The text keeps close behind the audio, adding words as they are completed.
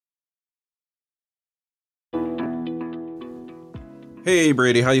Hey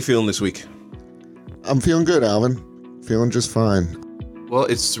Brady, how you feeling this week? I'm feeling good, Alvin. Feeling just fine. Well,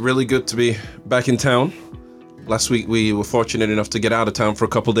 it's really good to be back in town. Last week we were fortunate enough to get out of town for a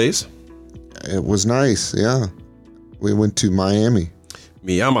couple days. It was nice, yeah. We went to Miami.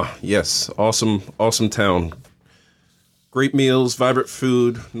 Miami, yes. Awesome town. Great meals, vibrant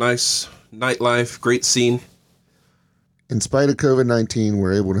food, nice nightlife, great scene. In spite of COVID-19,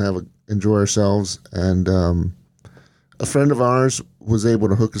 we're able to enjoy ourselves, and a friend of ours was able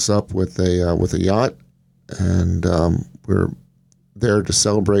to hook us up with a yacht, and we're there to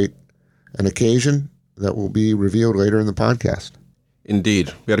celebrate an occasion that will be revealed later in the podcast.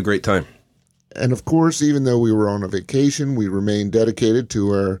 Indeed, we had a great time. And of course, even though we were on a vacation, we remain dedicated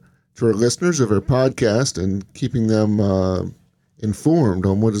to our listeners of our podcast and keeping them informed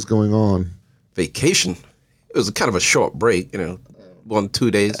on what is going on. Vacation? It was kind of a short break,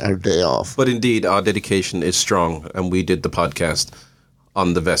 1-2 days. Our day off. But indeed, our dedication is strong, and we did the podcast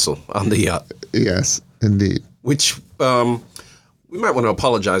on the vessel, on the yacht. Yes, indeed. Which we might want to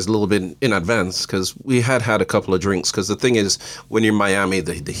apologize a little bit in advance, because we had a couple of drinks. Because the thing is, when you're in Miami,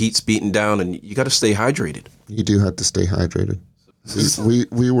 the heat's beating down, and you got to stay hydrated. You do have to stay hydrated.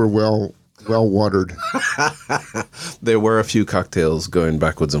 We were well watered. There were a few cocktails going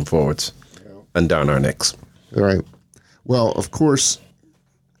backwards and forwards and down our necks. All right. Well, of course,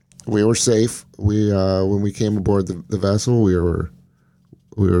 we were safe. We when we came aboard the vessel, we were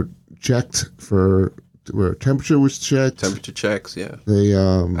checked for where temperature was checked. Temperature checks, yeah. They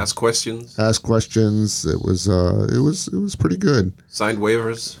asked questions. It was pretty good. Signed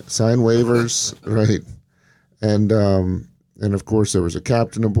waivers, right? And of course there was a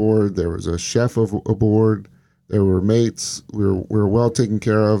captain aboard. There was a chef aboard. There were mates. We were well taken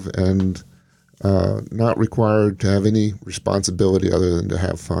care of and not required to have any responsibility other than to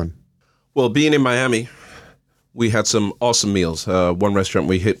have fun. Well, being in Miami, we had some awesome meals. One restaurant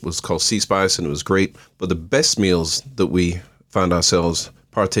we hit was called Sea Spice, and it was great. But the best meals that we found ourselves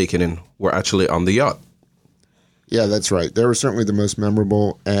partaking in were actually on the yacht. Yeah, that's right. They were certainly the most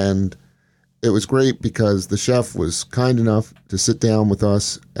memorable, and it was great because the chef was kind enough to sit down with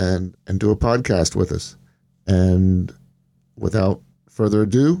us and do a podcast with us. And without further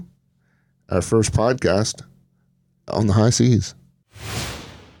ado, our first podcast on the high seas.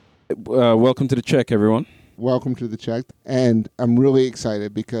 Welcome to the check, everyone. Welcome to the check. And I'm really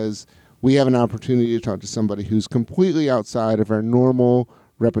excited because we have an opportunity to talk to somebody who's completely outside of our normal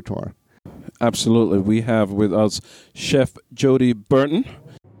repertoire. Absolutely. We have with us Chef Jody Burton.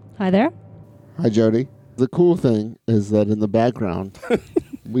 Hi there. Hi, Jody. The cool thing is that in the background,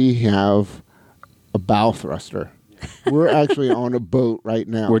 we have a bow thruster. We're actually on a boat right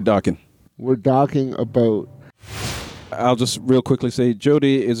now. We're docking a boat. I'll just real quickly say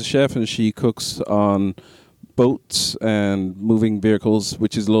Jody is a chef and she cooks on boats and moving vehicles,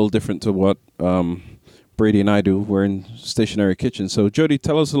 which is a little different to what Brady and I do. We're in stationary kitchens. So Jody,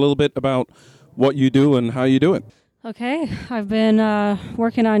 tell us a little bit about what you do and how you do it. Okay, I've been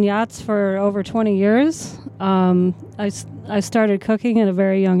working on yachts for over 20 years. I started cooking at a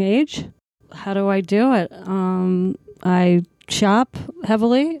very young age. How do I do it? I shop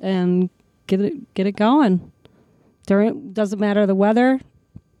heavily and get it going. Doesn't matter the weather.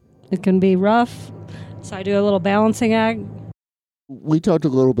 It can be rough. So I do a little balancing act. We talked a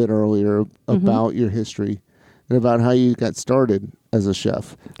little bit earlier about your history and about how you got started as a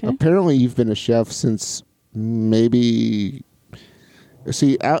chef. Okay. Apparently you've been a chef since maybe...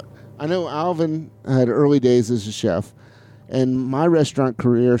 See, I know Alvin had early days as a chef, and my restaurant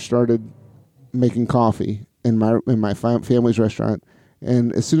career started making coffee in my family's restaurant.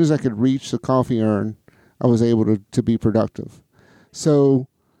 And as soon as I could reach the coffee urn, I was able to be productive. So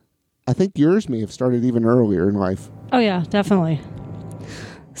I think yours may have started even earlier in life. Oh, yeah, definitely.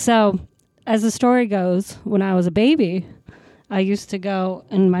 So as the story goes, when I was a baby, I used to go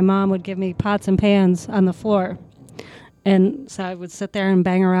and my mom would give me pots and pans on the floor. And so I would sit there and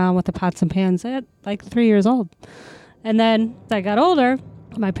bang around with the pots and pans at like 3 years old. And then as I got older,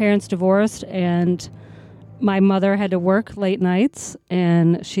 my parents divorced and my mother had to work late nights,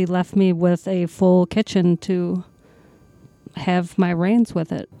 and she left me with a full kitchen to have my reins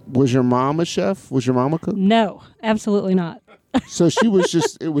with it. Was your mom a chef? Was your mom a cook? No, absolutely not. So she was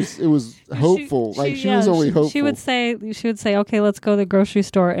just, it was hopeful. She was only hopeful. She would say, okay, let's go to the grocery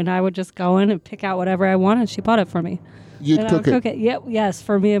store. And I would just go in and pick out whatever I wanted. She bought it for me. You'd cook it? Yep, yes,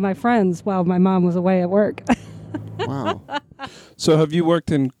 for me and my friends while my mom was away at work. Wow. So have you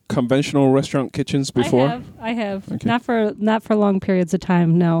worked in conventional restaurant kitchens before? I have. Okay. Not for long periods of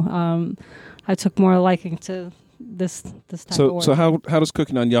time, no. I took more liking to this type of work. So how does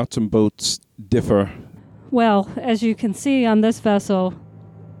cooking on yachts and boats differ Well, as you can see on this vessel,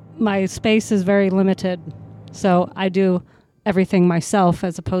 my space is very limited. So I do everything myself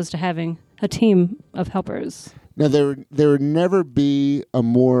as opposed to having a team of helpers. Now, there would never be a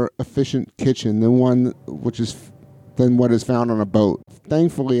more efficient kitchen than than what is found on a boat.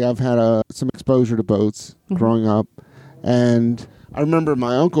 Thankfully, I've had some exposure to boats growing up, and I remember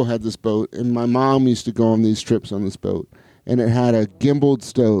my uncle had this boat, and my mom used to go on these trips on this boat, and it had a gimbaled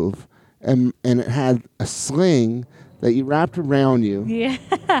stove, and it had a sling that you wrapped around you. Yeah.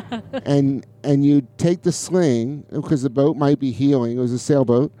 and you'd take the sling, because the boat might be heeling, it was a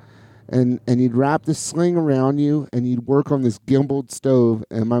sailboat, and you'd wrap the sling around you, and you'd work on this gimbaled stove.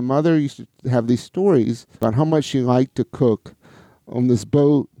 And my mother used to have these stories about how much she liked to cook on this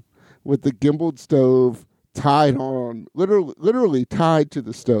boat with the gimbaled stove tied on, literally tied to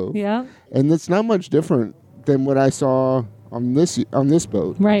the stove. Yeah. And it's not much different than what I saw on this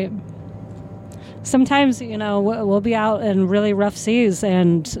boat. Right. Sometimes, we'll be out in really rough seas,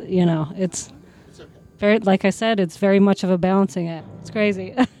 and, it's very, like I said, it's very much of a balancing act. It's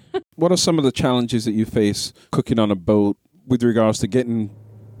crazy. What are some of the challenges that you face cooking on a boat with regards to getting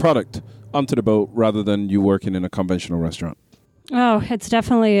product onto the boat rather than you working in a conventional restaurant? Oh, it's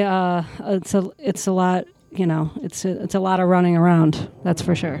definitely it's a lot. It's a lot of running around. That's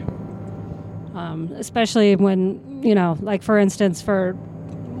for sure. Especially when like for instance,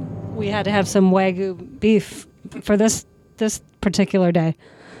 we had to have some Wagyu beef for this particular day,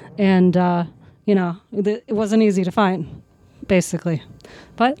 and it wasn't easy to find, basically,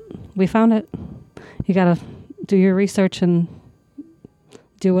 but we found it. You got to do your research and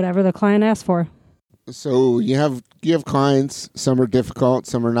do whatever the client asks for. So you have clients. Some are difficult,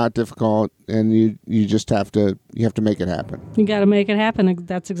 some are not difficult, and you just have to make it happen. You got to make it happen.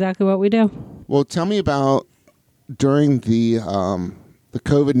 That's exactly what we do. Well, tell me about during the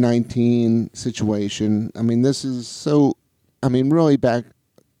COVID-19 situation. I mean, this is really back.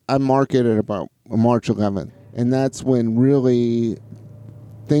 I market at about March 11th, and that's when really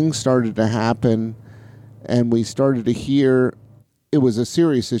things started to happen, and we started to hear it was a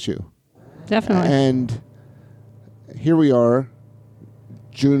serious issue. Definitely. And here we are,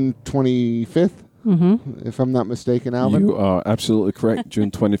 June 25th, if I'm not mistaken, Alvin. You are absolutely correct.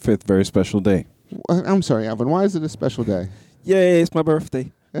 June 25th, very special day. I'm sorry, Alvin. Why is it a special day? Yay, it's my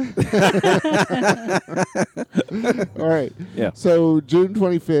birthday. All right. Yeah. So June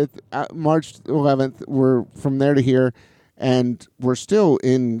 25th, March 11th, we're from there to here, and we're still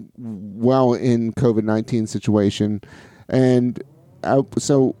in COVID-19 situation. And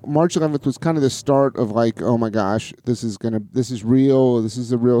so March 11th was kind of the start of like, oh my gosh, this is real. This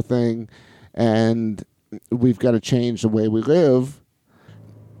is a real thing, and we've got to change the way we live.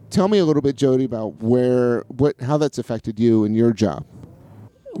 Tell me a little bit, Jody, about how that's affected you and your job.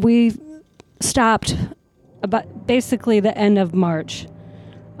 We stopped about basically the end of March,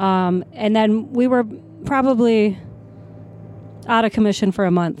 and then we were probably out of commission for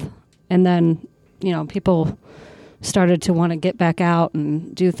a month, and then people started to want to get back out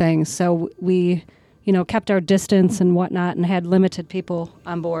and do things. So we, kept our distance and whatnot and had limited people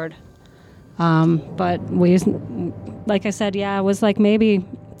on board. But we, like I said, it was like maybe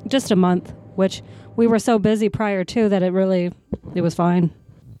just a month, which we were so busy prior to that it was fine.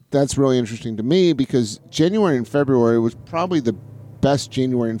 That's really interesting to me because January and February was probably the best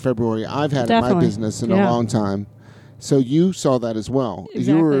January and February I've had in my business in a long time. So you saw that as well.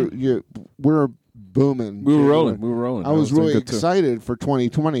 Exactly. We're booming. We were rolling. I was really excited for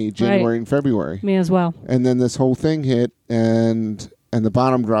 2020, January and February. Me as well. And then this whole thing hit, and the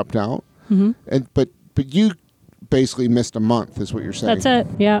bottom dropped out. Mm-hmm. But you basically missed a month, is what you're saying. That's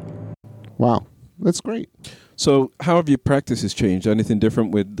it. Yeah. Wow, that's great. So, how have your practices changed? Anything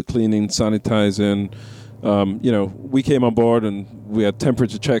different with the cleaning, sanitizing? We came on board and we had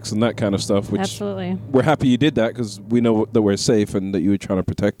temperature checks and that kind of stuff. Which absolutely. We're happy you did that because we know that we're safe and that you were trying to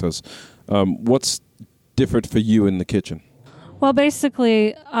protect us. What's different for you in the kitchen? Well,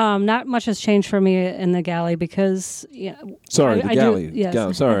 basically, not much has changed for me in the galley because... Sorry, the galley.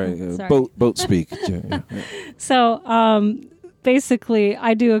 Yes. Sorry. Sorry. Boat speak. Yeah. So, basically,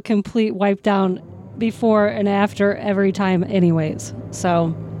 I do a complete wipe down before and after every time anyways.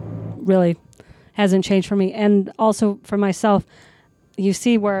 So, really hasn't changed for me. And also for myself, you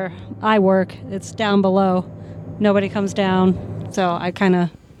see where I work, it's down below. Nobody comes down. So, I kind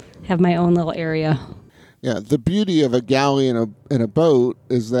of have my own little area. Yeah, the beauty of a galley in a boat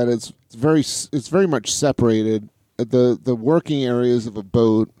is that it's very much separated. The working areas of a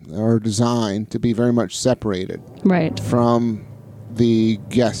boat are designed to be very much separated, right, from the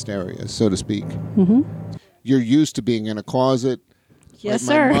guest areas, so to speak. Mm-hmm. You're used to being in a closet. Yes,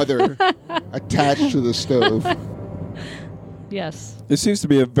 like sir. my mother, attached to the stove. Yes. It seems to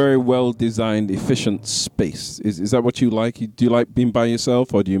be a very well-designed, efficient space. Is that what you like? Do you like being by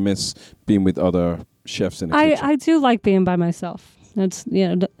yourself, or do you miss being with other chefs in the kitchen? I do like being by myself. It's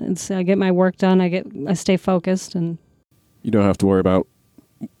I get my work done. I stay focused, and You don't have to worry about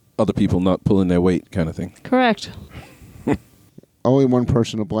other people not pulling their weight, kind of thing. correct. Only one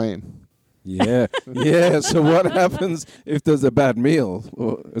person to blame. Yeah, yeah. So what happens if there's a bad meal?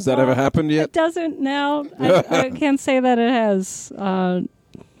 Has that ever happened yet? It doesn't now. I can't say that it has.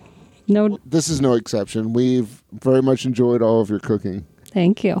 No, This is no exception. We've very much enjoyed all of your cooking.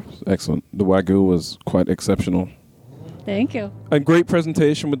 thank you. Excellent. The Wagyu was quite exceptional. Thank you. And great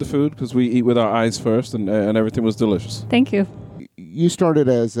presentation with the food, because we eat with our eyes first, and everything was delicious. Thank you. You started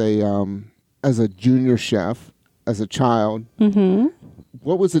as a junior chef, as a child. Mm-hmm.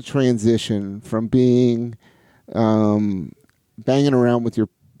 What was the transition from being banging around with your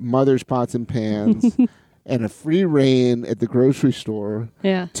mother's pots and pans and a free reign at the grocery store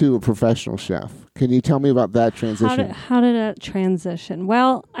to a professional chef? Can you tell me about that transition? How did that transition?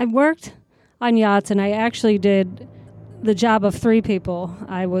 Well, I worked on yachts, and I actually did the job of 3 people.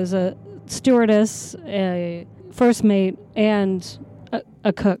 I was a stewardess, a first mate, and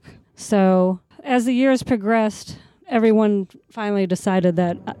a cook. So as the years progressed, everyone finally decided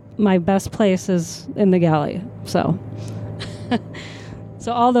that my best place is in the galley. So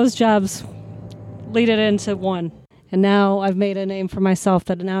all those jobs leaded into one. And now I've made a name for myself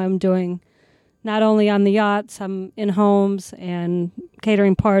that now I'm doing not only on the yachts, I'm in homes and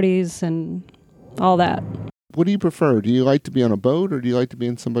catering parties and all that. What do you prefer? Do you like to be on a boat, or do you like to be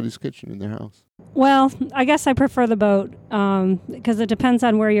in somebody's kitchen in their house? Well, I guess I prefer the boat because it depends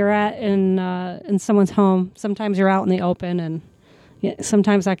on where you're at in someone's home. Sometimes you're out in the open, and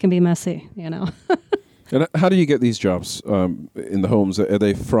sometimes that can be messy, And how do you get these jobs in the homes? Are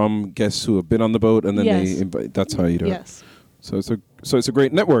they from guests who have been on the boat, and then they invite? That's how you do it. Yes. So it's a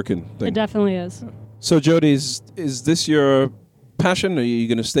great networking thing. It definitely is. So Jody, is this your passion? Are you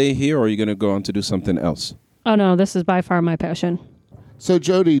going to stay here, or are you going to go on to do something else? Oh no, this is by far my passion. So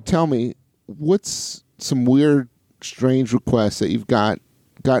Jody, tell me, what's some weird, strange requests that you've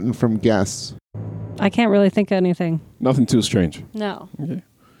gotten from guests? I can't really think of anything. Nothing too strange. No. Okay.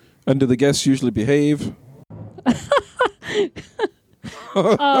 And do the guests usually behave?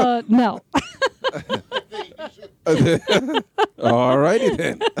 No. All righty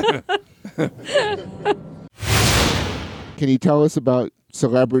then. Can you tell us about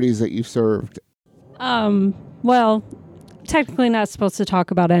celebrities that you served? Well, technically not supposed to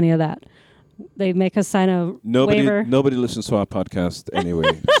talk about any of that. They make us sign a waiver. Nobody listens to our podcast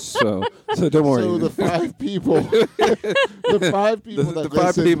anyway, so don't worry. So the 5 people, the 5 people that the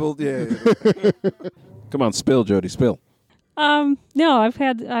 5 listen. people, yeah. Come on, spill, Jody, spill. No,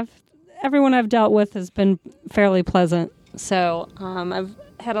 everyone I've dealt with has been fairly pleasant. So I've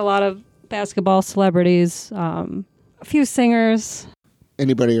had a lot of basketball celebrities, a few singers.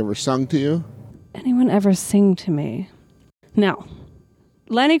 Anybody ever sung to you? Anyone ever sing to me? No.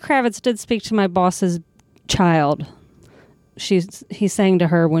 Lenny Kravitz did speak to my boss's child. He sang to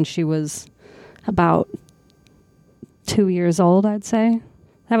her when she was about 2 years old, I'd say.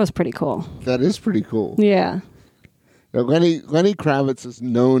 That was pretty cool. That is pretty cool. Yeah. Now, Lenny Kravitz is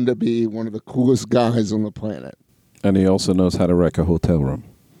known to be one of the coolest guys on the planet. And he also knows how to wreck a hotel room.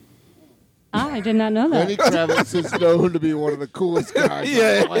 I did not know that. Lenny Kravitz is known to be one of the coolest guys. on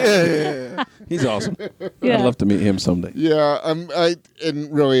the planet. Yeah. He's awesome. Yeah. I'd love to meet him someday. Yeah,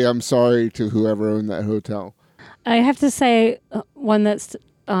 I'm sorry to whoever owned that hotel. I have to say, one that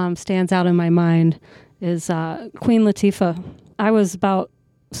stands out in my mind is Queen Latifah. I was about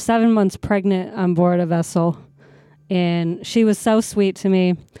 7 months pregnant on board a vessel, and she was so sweet to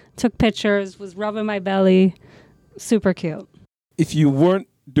me. Took pictures, was rubbing my belly. Super cute. If you weren't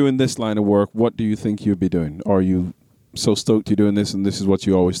doing this line of work, what do you think you'd be doing? Are you so stoked you're doing this, and this is what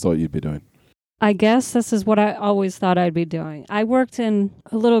you always thought you'd be doing? I guess this is what I always thought I'd be doing. I worked in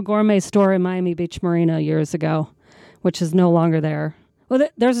a little gourmet store in Miami Beach Marina years ago, which is no longer there. Well,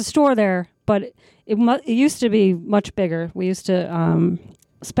 there's a store there, but it used to be much bigger. We used to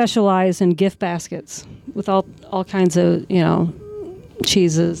specialize in gift baskets with all kinds of,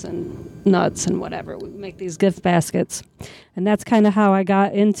 cheeses and nuts and whatever. We make these gift baskets. And that's kind of how I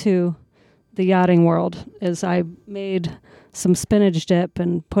got into the yachting world, is I made some spinach dip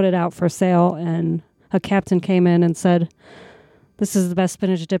and put it out for sale, and a captain came in and said, "This is the best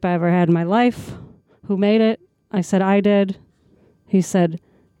spinach dip I ever had in my life. Who made it?" I said, "I did." He said,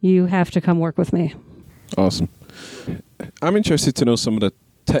 "You have to come work with me." Awesome. I'm interested to know some of the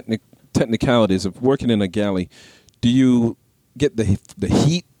technicalities of working in a galley. Do you get the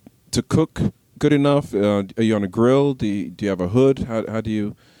heat to cook good enough? Are you on a grill? Do you have a hood? How do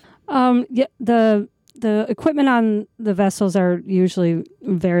you? Yeah, the equipment on the vessels are usually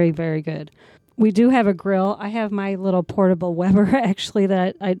very, very good. We do have a grill. I have my little portable Weber actually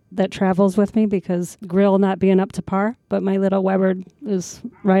that travels with me because grill not being up to par, but my little Weber is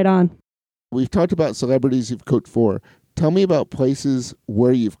right on. We've talked about celebrities you've cooked for. Tell me about places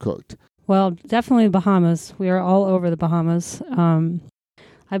where you've cooked. Well, definitely Bahamas. We are all over the Bahamas.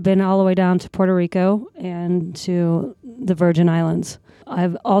 I've been all the way down to Puerto Rico and to the Virgin Islands.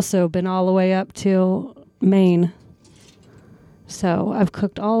 I've also been all the way up to Maine. So I've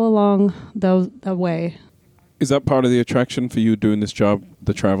cooked all along the way. Is that part of the attraction for you doing this job,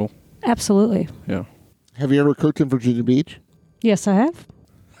 the travel? Absolutely. Yeah. Have you ever cooked in Virginia Beach? Yes, I have.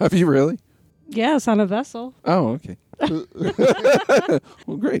 Have you really? Yes, on a vessel. Oh, okay.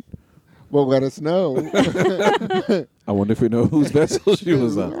 Well, great. Well, let us know. I wonder if we know whose vessel she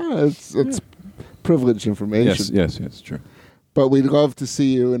was on. It's privileged information. Yes, true. But we'd love to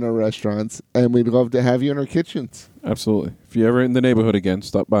see you in our restaurants, and we'd love to have you in our kitchens. Absolutely. If you're ever in the neighborhood again,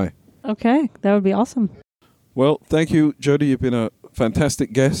 stop by. Okay, that would be awesome. Well, thank you, Jody. You've been a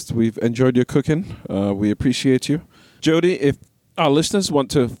fantastic guest. We've enjoyed your cooking. We appreciate you. Jody, if our listeners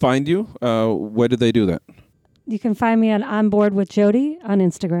want to find you, where do they do that? You can find me on Onboard with Jody on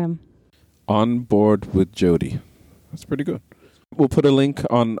Instagram. On Board with Jody. That's pretty good. We'll put a link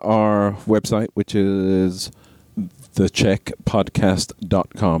on our website, which is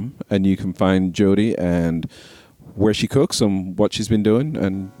thecheckpodcast.com, and you can find Jody and where she cooks and what she's been doing,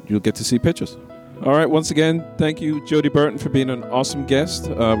 and you'll get to see pictures. All right, once again, thank you, Jody Burton, for being an awesome guest.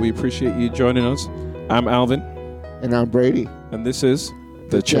 We appreciate you joining us. I'm Alvin. And I'm Brady. And this is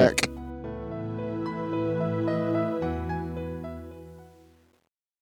The Check.